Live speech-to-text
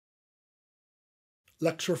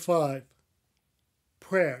Lecture 5,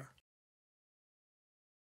 Prayer.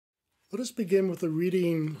 Let us begin with a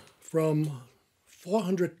reading from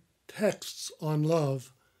 400 Texts on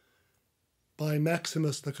Love by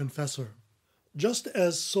Maximus the Confessor. Just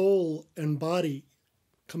as soul and body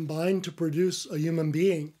combine to produce a human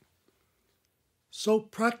being, so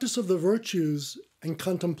practice of the virtues and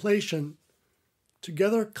contemplation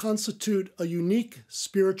together constitute a unique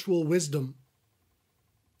spiritual wisdom,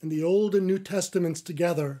 and the Old and New Testaments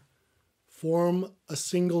together form a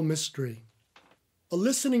single mystery. A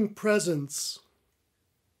listening presence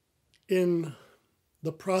in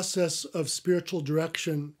the process of spiritual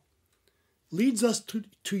direction leads us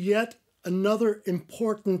to yet another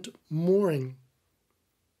important mooring,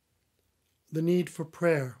 the need for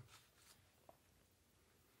prayer.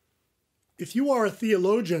 If you are a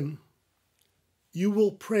theologian, you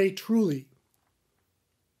will pray truly.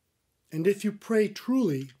 And if you pray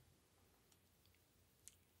truly,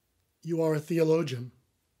 you are a theologian.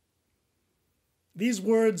 These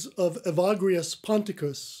words of Evagrius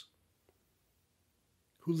Ponticus,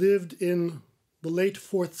 who lived in the late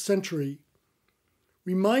 4th century,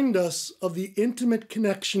 remind us of the intimate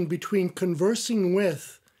connection between conversing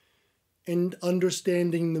with and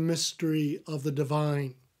understanding the mystery of the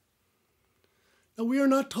divine. Now, we are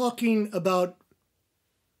not talking about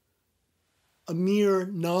a mere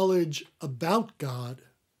knowledge about God.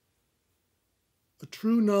 A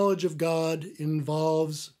true knowledge of God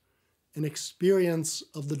involves an experience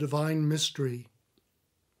of the divine mystery.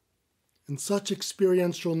 And such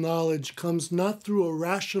experiential knowledge comes not through a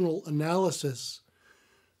rational analysis,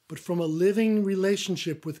 but from a living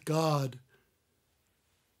relationship with God,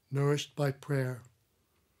 nourished by prayer.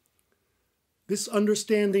 This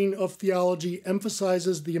understanding of theology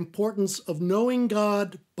emphasizes the importance of knowing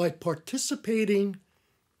God by participating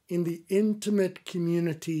in the intimate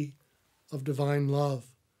community of divine love.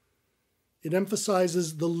 It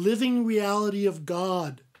emphasizes the living reality of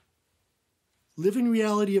God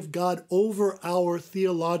over our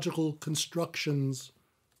theological constructions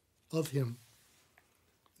of Him.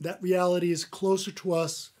 That reality is closer to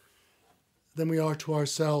us than we are to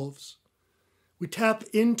ourselves. We tap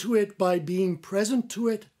into it by being present to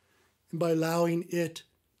it and by allowing it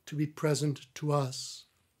to be present to us.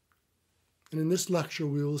 And in this lecture,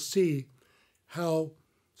 we will see how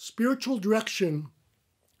spiritual direction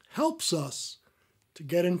helps us to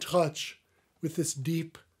get in touch with this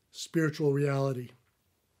deep spiritual reality.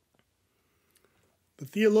 The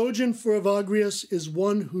theologian for Evagrius is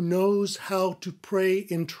one who knows how to pray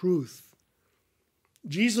in truth.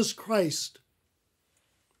 Jesus Christ,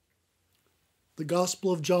 the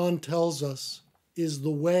Gospel of John tells us, is the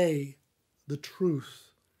way, the truth,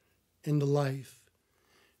 and the life.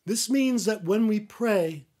 This means that when we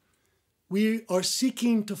pray, we are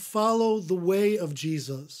seeking to follow the way of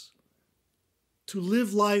Jesus, to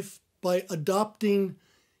live life by adopting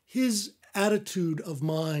His attitude of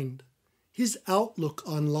mind, His outlook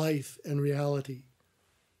on life and reality,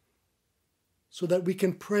 so that we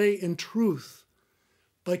can pray in truth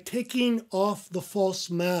by taking off the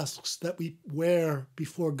false masks that we wear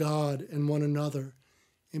before God and one another,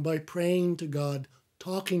 and by praying to God,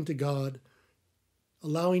 talking to God,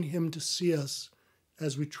 allowing Him to see us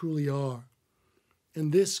as we truly are.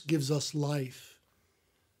 And this gives us life.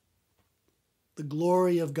 The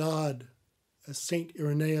glory of God, as St.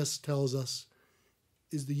 Irenaeus tells us,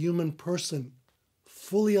 is the human person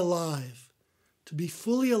fully alive. To be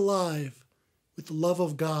fully alive with the love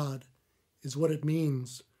of God is what it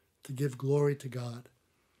means to give glory to God.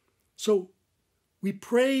 So we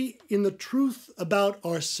pray in the truth about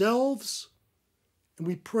ourselves, and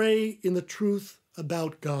we pray in the truth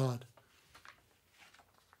about God,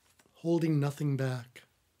 holding nothing back.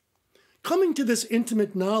 Coming to this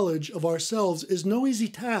intimate knowledge of ourselves is no easy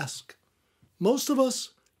task. Most of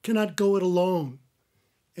us cannot go it alone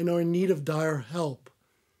and are in need of dire help.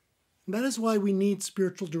 And that is why we need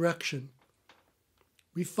spiritual direction.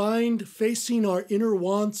 We find facing our inner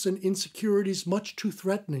wants and insecurities much too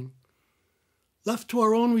threatening. Left to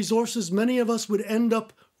our own resources, many of us would end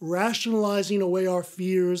up rationalizing away our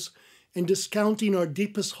fears and discounting our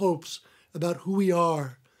deepest hopes about who we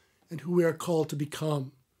are and who we are called to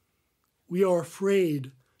become. We are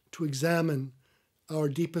afraid to examine our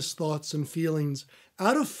deepest thoughts and feelings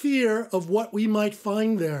out of fear of what we might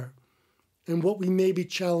find there and what we may be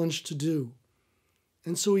challenged to do.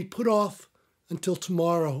 And so we put off until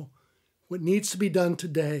tomorrow what needs to be done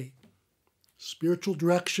today. Spiritual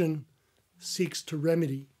direction seeks to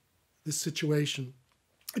remedy this situation.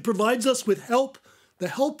 It provides us with help, the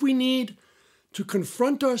help we need to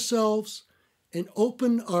confront ourselves and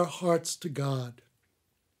open our hearts to God.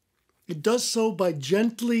 It does so by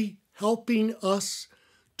gently helping us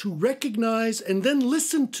to recognize and then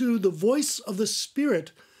listen to the voice of the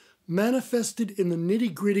Spirit manifested in the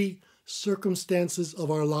nitty-gritty circumstances of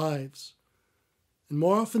our lives. And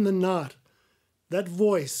more often than not, that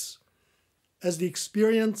voice, as the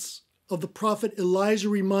experience of the prophet Elijah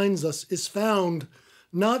reminds us, is found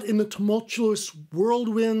not in the tumultuous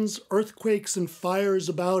whirlwinds, earthquakes, and fires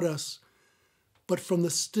about us, but from the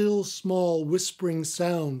still, small, whispering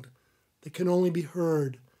sound that can only be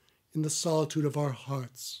heard in the solitude of our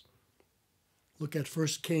hearts. Look at 1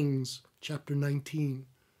 Kings chapter 19,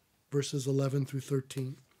 verses 11 through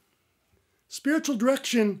 13. Spiritual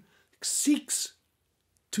direction seeks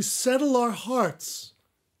to settle our hearts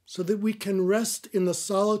so that we can rest in the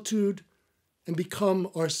solitude and become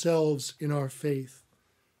ourselves in our faith.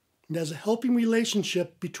 And as a helping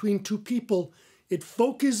relationship between two people, it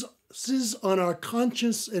focuses on our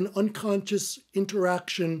conscious and unconscious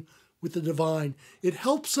interaction with the divine. It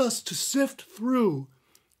helps us to sift through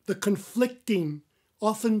the conflicting,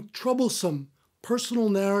 often troublesome personal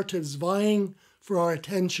narratives vying for our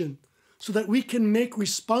attention so that we can make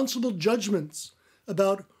responsible judgments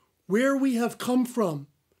about where we have come from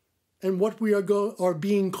and what we are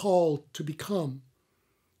being called to become.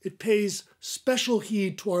 It pays special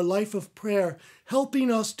heed to our life of prayer, helping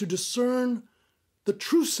us to discern the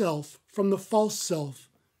true self from the false self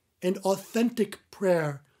and authentic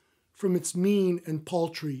prayer from its mean and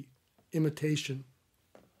paltry imitation.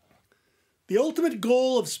 The ultimate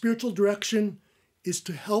goal of spiritual direction is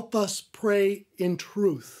to help us pray in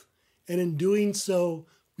truth, and in doing so,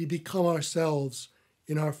 we become ourselves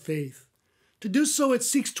in our faith. To do so, it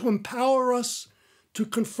seeks to empower us to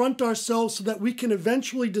confront ourselves so that we can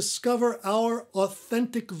eventually discover our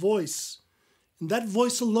authentic voice. And that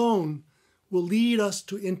voice alone will lead us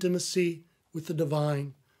to intimacy with the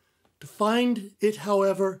divine. To find it,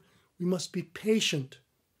 however, we must be patient.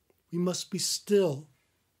 We must be still.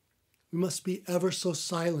 We must be ever so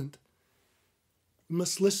silent. We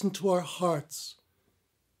must listen to our hearts.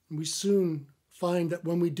 And we soon find that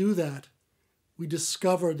when we do that, we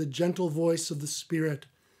discover the gentle voice of the Spirit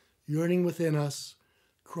yearning within us,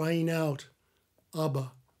 crying out,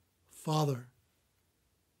 Abba, Father.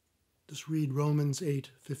 Just read Romans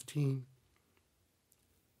 8:15.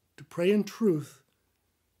 To pray in truth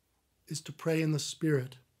is to pray in the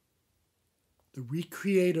Spirit, the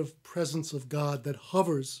recreative presence of God that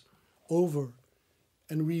hovers over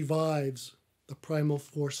and revives the primal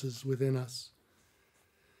forces within us.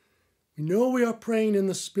 We know we are praying in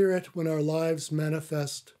the Spirit when our lives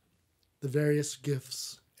manifest the various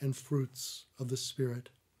gifts and fruits of the Spirit.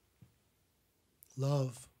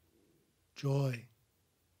 Love, joy,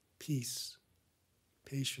 peace,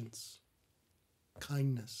 patience,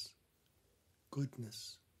 kindness,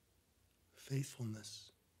 goodness,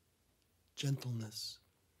 faithfulness, gentleness,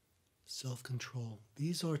 self-control.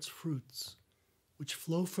 These are its fruits, which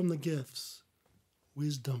flow from the gifts: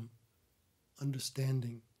 wisdom,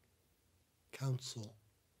 understanding, counsel,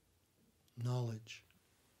 knowledge,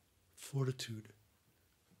 fortitude,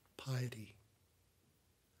 piety,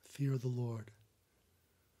 fear of the Lord.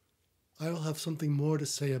 I will have something more to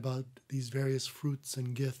say about these various fruits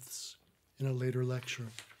and gifts in a later lecture.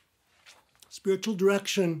 Spiritual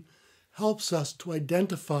direction helps us to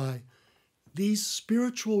identify these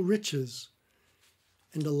spiritual riches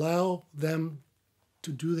and allow them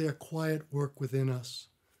to do their quiet work within us.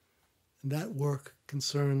 And that work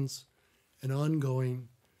concerns an ongoing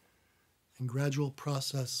and gradual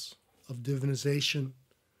process of divinization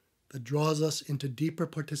that draws us into deeper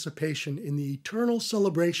participation in the eternal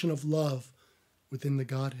celebration of love within the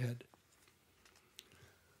Godhead.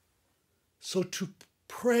 So to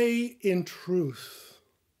pray in truth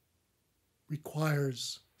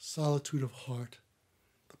requires solitude of heart.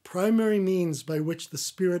 The primary means by which the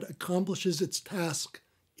Spirit accomplishes its task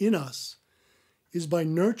in us is by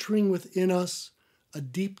nurturing within us a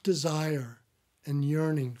deep desire and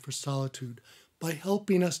yearning for solitude. By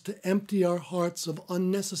helping us to empty our hearts of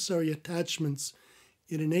unnecessary attachments,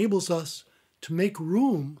 it enables us to make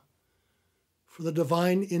room for the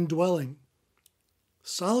divine indwelling.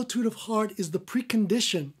 Solitude of heart is the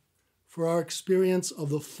precondition for our experience of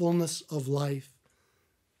the fullness of life.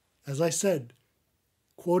 As I said,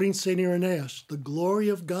 quoting St. Irenaeus, the glory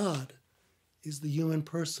of God is the human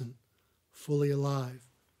person fully alive.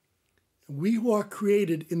 We who are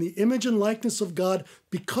created in the image and likeness of God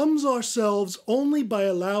becomes ourselves only by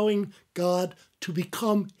allowing God to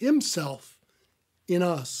become himself in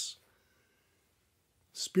us.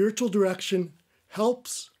 Spiritual direction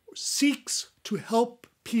seeks to help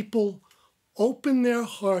people open their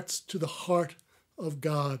hearts to the heart of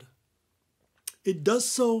God. It does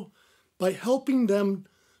so by helping them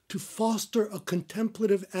to foster a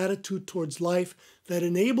contemplative attitude towards life that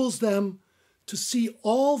enables them to see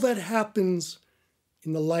all that happens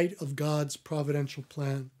in the light of God's providential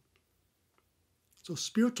plan. So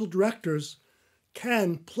spiritual directors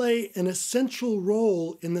can play an essential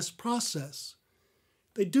role in this process.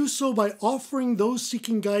 They do so by offering those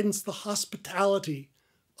seeking guidance the hospitality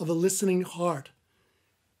of a listening heart.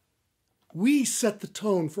 We set the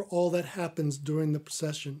tone for all that happens during the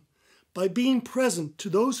procession by being present to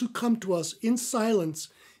those who come to us in silence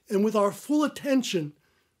and with our full attention.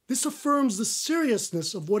 This affirms the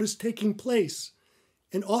seriousness of what is taking place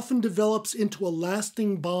and often develops into a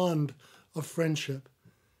lasting bond of friendship.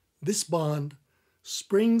 This bond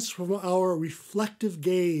springs from our reflective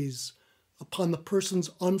gaze upon the person's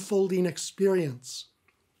unfolding experience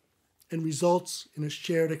and results in a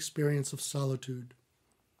shared experience of solitude.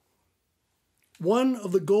 One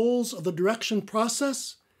of the goals of the direction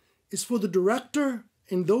process is for the director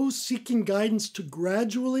and those seeking guidance to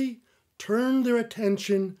gradually turn their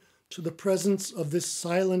attention to the presence of this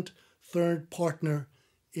silent third partner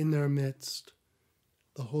in their midst,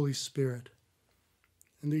 the Holy Spirit.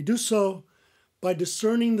 And they do so by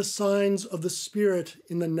discerning the signs of the Spirit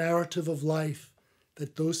in the narrative of life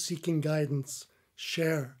that those seeking guidance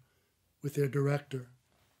share with their director.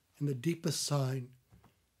 And the deepest sign,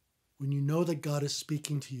 when you know that God is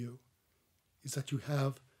speaking to you, is that you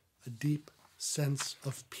have a deep sense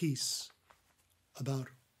of peace about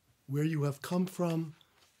where you have come from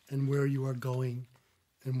and where you are going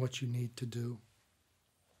and what you need to do.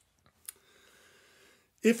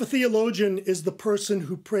 If a theologian is the person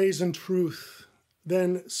who prays in truth,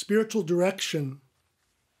 then spiritual direction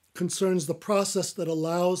concerns the process that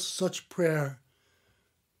allows such prayer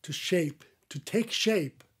to take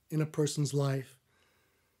shape in a person's life.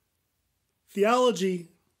 Theology,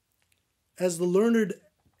 as the learned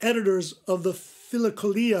editors of the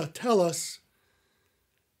Philokalia tell us,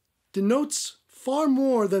 denotes far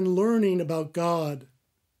more than learning about God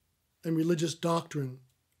and religious doctrine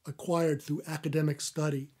acquired through academic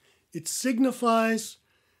study. It signifies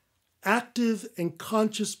active and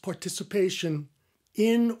conscious participation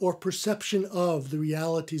in or perception of the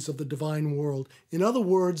realities of the divine world. In other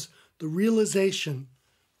words, the realization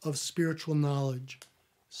of spiritual knowledge,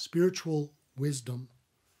 spiritual wisdom.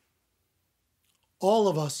 All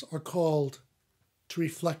of us are called to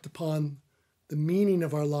reflect upon the meaning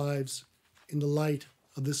of our lives in the light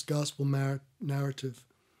of this gospel narrative.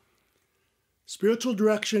 Spiritual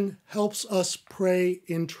direction helps us pray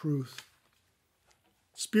in truth.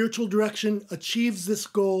 Spiritual direction achieves this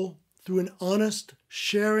goal through an honest,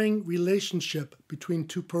 sharing relationship between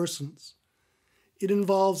two persons. It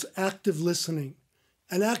involves active listening,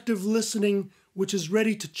 an active listening which is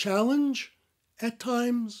ready to challenge at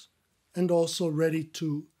times and also ready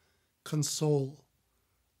to console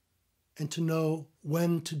and to know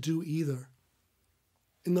when to do either.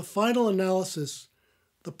 In the final analysis,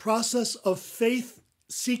 the process of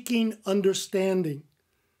faith-seeking understanding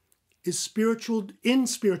in spiritual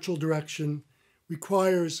direction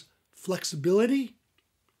requires flexibility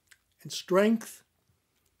and strength,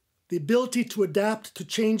 the ability to adapt to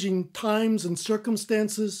changing times and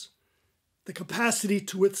circumstances, the capacity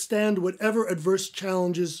to withstand whatever adverse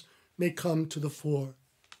challenges may come to the fore.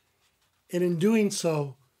 And in doing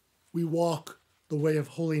so, we walk the way of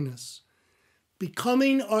holiness.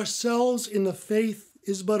 Becoming ourselves in the faith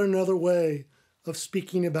is but another way of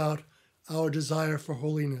speaking about our desire for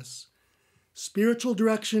holiness. Spiritual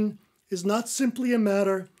direction is not simply a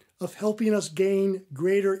matter of helping us gain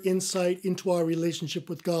greater insight into our relationship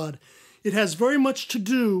with God. It has very much to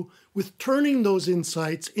do with turning those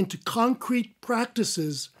insights into concrete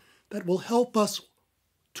practices that will help us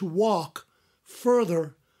to walk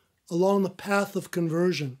further along the path of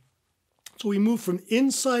conversion. So we move from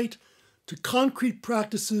insight to concrete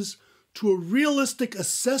practices to a realistic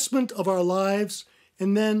assessment of our lives,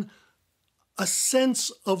 and then a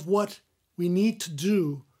sense of what we need to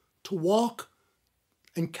do to walk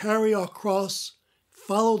and carry our cross,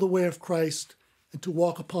 follow the way of Christ, and to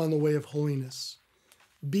walk upon the way of holiness.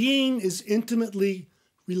 Being is intimately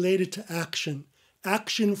related to action.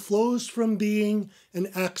 Action flows from being,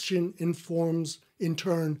 and action informs, in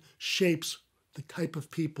turn, shapes the type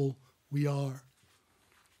of people we are.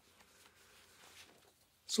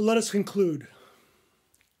 So let us conclude.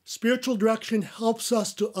 Spiritual direction helps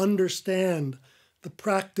us to understand the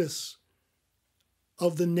practice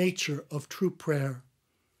of the nature of true prayer.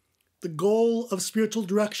 The goal of spiritual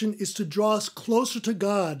direction is to draw us closer to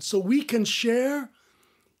God so we can share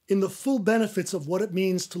in the full benefits of what it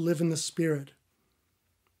means to live in the Spirit.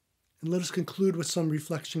 And let us conclude with some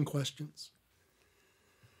reflection questions.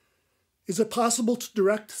 Is it possible to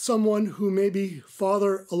direct someone who may be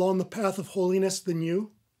farther along the path of holiness than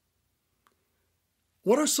you?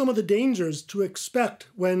 What are some of the dangers to expect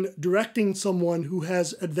when directing someone who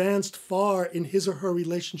has advanced far in his or her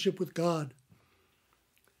relationship with God?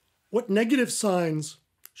 What negative signs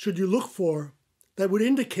should you look for that would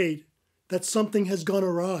indicate that something has gone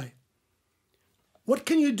awry? What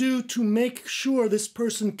can you do to make sure this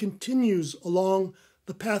person continues along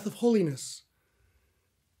the path of holiness?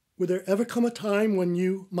 Would there ever come a time when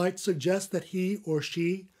you might suggest that he or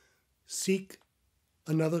she seek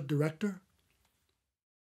another director?